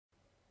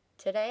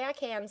Today I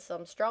canned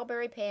some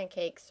strawberry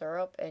pancake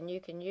syrup, and you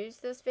can use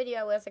this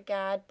video as a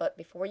guide, but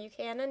before you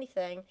can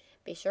anything,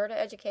 be sure to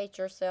educate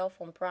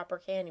yourself on proper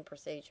canning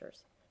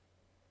procedures.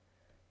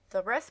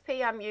 The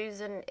recipe I'm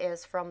using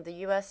is from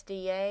the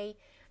USDA,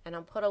 and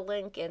I'll put a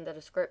link in the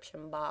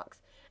description box.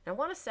 And I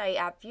want to say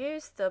I've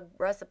used the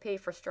recipe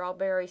for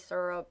strawberry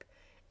syrup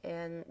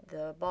in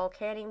the ball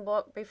canning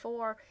book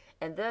before,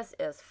 and this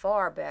is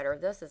far better.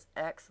 This is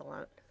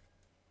excellent.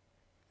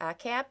 I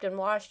capped and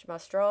washed my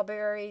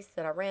strawberries,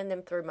 then I ran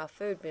them through my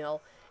food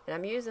mill, and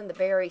I'm using the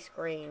berry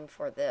screen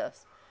for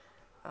this.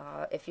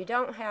 If you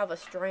don't have a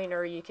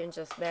strainer, you can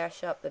just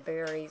mash up the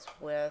berries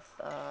with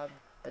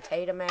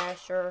potato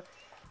masher,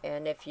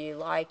 and if you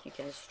like, you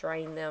can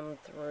strain them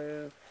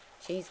through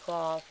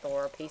cheesecloth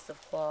or a piece of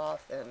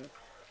cloth and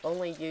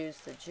only use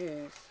the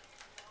juice.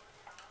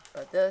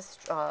 But this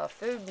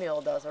food mill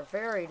does a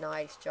very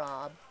nice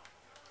job.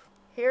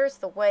 Here's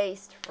the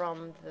waste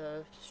from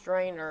the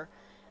strainer.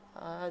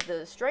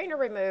 The strainer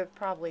removed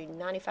probably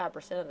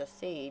 95% of the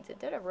seeds. It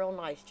did a real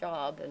nice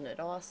job, and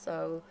it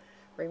also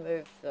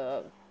removed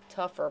the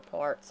tougher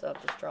parts of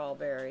the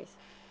strawberries.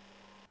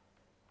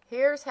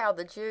 Here's how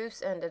the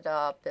juice ended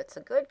up. It's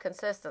a good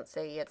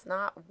consistency. It's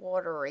not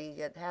watery.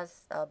 It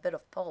has a bit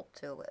of pulp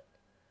to it.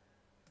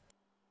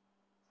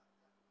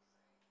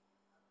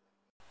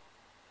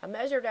 I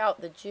measured out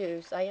the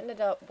juice. I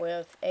ended up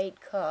with 8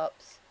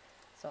 cups.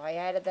 So I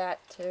added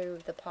that to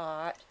the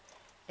pot,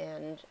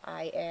 and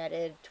I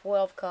added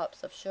 12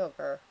 cups of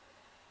sugar.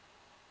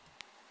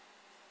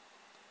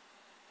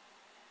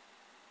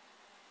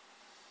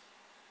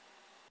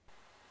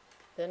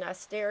 Then I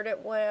stirred it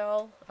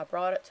well. I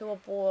brought it to a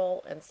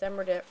boil and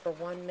simmered it for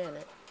 1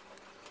 minute.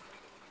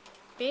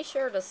 Be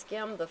sure to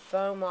skim the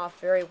foam off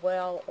very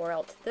well, or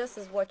else this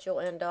is what you'll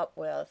end up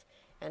with.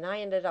 And I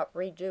ended up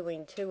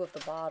redoing 2 of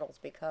the bottles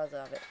because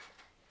of it.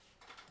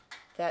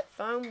 That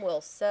foam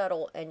will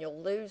settle and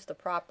you'll lose the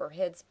proper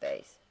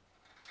headspace.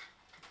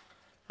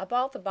 I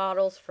bought the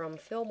bottles from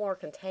Fillmore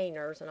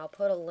Containers, and I'll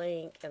put a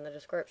link in the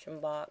description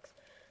box.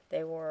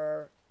 They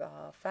were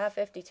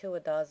 $5.52 a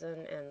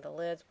dozen, and the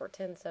lids were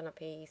 10 cents a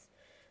piece.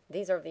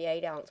 These are the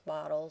 8-ounce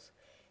bottles,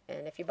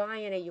 and if you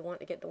buy any, you want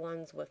to get the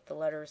ones with the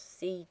letters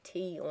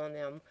CT on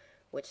them,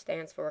 which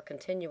stands for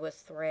continuous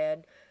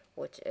thread,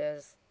 which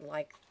is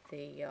like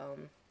the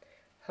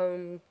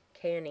home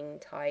canning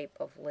type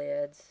of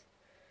lids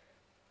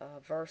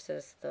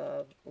versus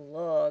the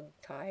lug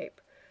type,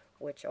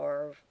 which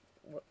are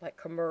like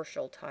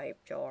commercial type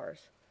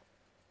jars.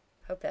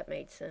 Hope that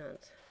made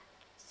sense.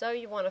 So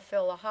you want to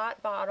fill a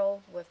hot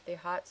bottle with the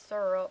hot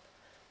syrup,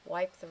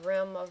 wipe the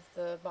rim of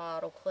the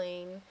bottle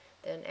clean,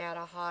 then add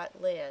a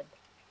hot lid.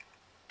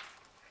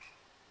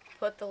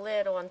 Put the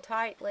lid on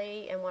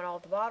tightly, and when all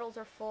the bottles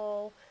are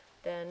full,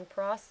 then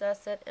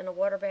process it in a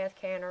water bath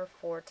canner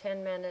for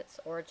 10 minutes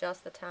or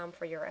adjust the time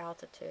for your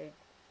altitude.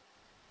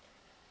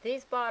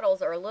 These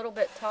bottles are a little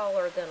bit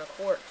taller than a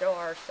quart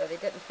jar, so they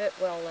didn't fit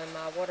well in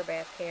my water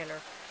bath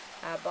canner.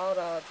 I bought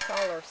a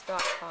taller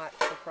stock pot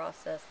to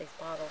process these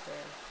bottles in.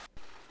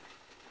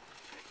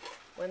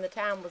 When the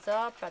time was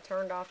up, I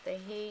turned off the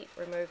heat,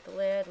 removed the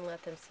lid, and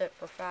let them sit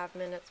for 5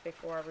 minutes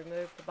before I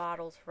removed the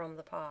bottles from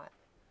the pot.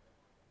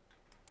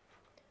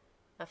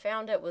 I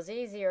found it was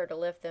easier to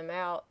lift them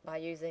out by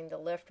using the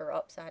lifter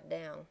upside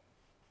down.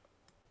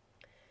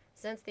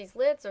 Since these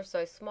lids are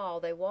so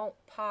small, they won't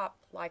pop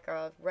like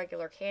a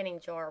regular canning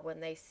jar when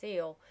they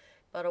seal,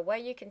 but a way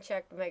you can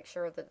check to make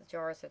sure that the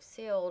jars have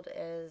sealed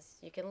is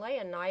you can lay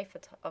a knife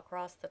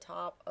across the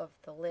top of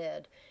the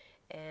lid,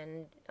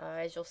 and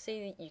as you'll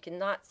see, you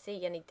cannot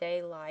see any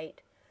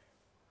daylight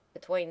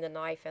between the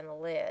knife and the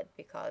lid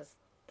because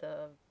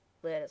the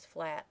lid is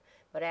flat.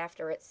 But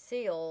after it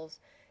seals,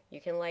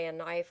 you can lay a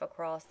knife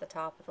across the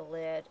top of the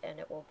lid and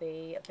it will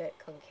be a bit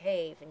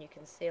concave, and you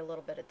can see a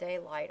little bit of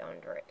daylight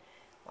under it.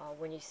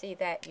 When you see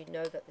that, you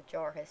know that the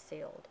jar has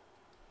sealed.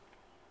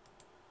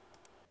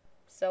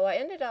 So I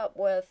ended up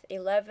with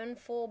 11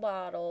 full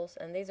bottles,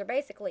 and these are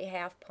basically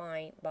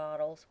half-pint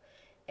bottles,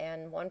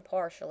 and 1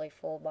 partially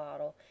full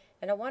bottle.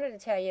 And I wanted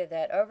to tell you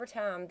that over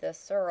time this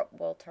syrup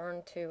will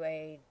turn to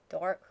a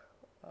dark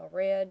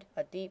red,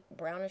 a deep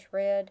brownish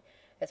red.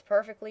 It's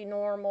perfectly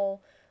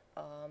normal.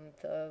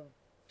 The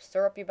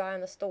syrup you buy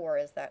in the store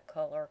is that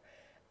color.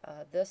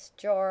 This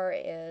jar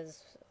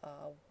is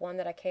one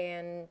that I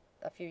canned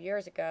a few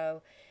years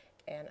ago,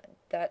 and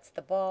that's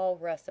the ball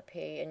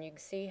recipe, and you can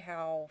see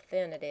how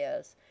thin it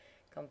is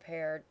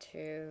compared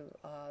to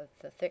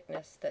the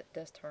thickness that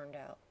this turned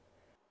out.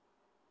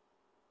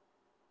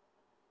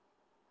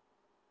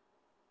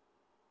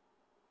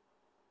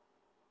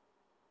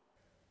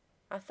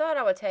 I thought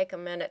I would take a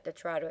minute to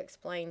try to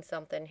explain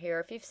something here.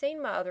 If you've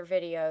seen my other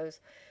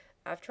videos,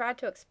 I've tried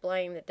to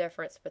explain the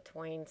difference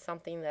between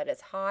something that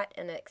is hot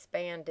and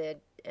expanded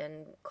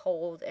and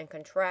cold and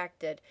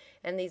contracted,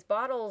 and these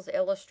bottles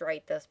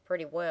illustrate this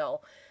pretty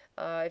well.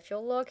 If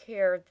you'll look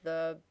here,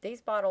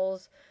 these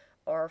bottles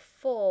are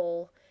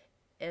full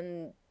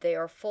and they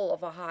are full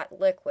of a hot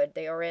liquid.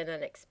 They are in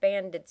an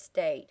expanded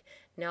state.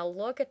 Now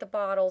look at the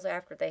bottles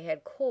after they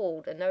had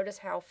cooled and notice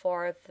how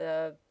far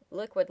the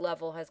liquid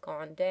level has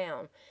gone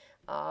down.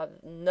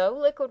 No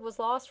liquid was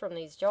lost from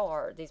these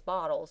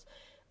bottles.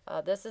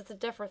 This is the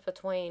difference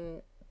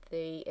between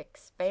the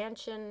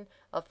expansion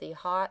of the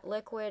hot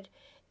liquid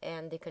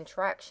and the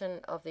contraction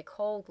of the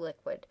cold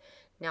liquid.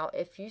 Now,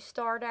 if you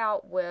start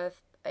out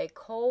with a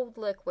cold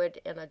liquid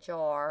in a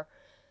jar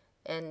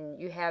and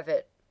you have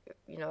it,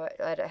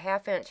 at a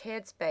 1/2 inch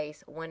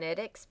headspace, when it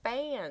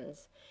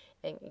expands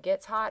and it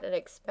gets hot and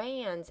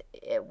expands,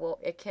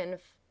 it can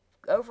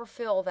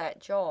overfill that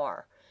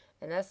jar.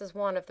 And this is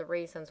one of the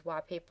reasons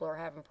why people are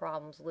having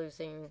problems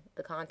losing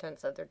the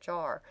contents of their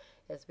jar,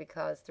 is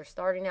because they're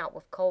starting out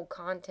with cold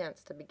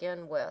contents to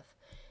begin with,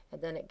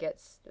 and then it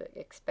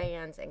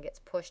expands and gets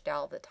pushed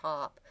out the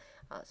top.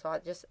 So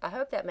I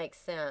hope that makes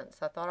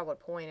sense. I thought I would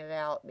point it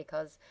out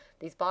because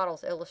these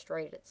bottles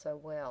illustrate it so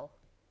well.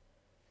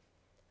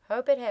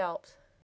 Hope it helps.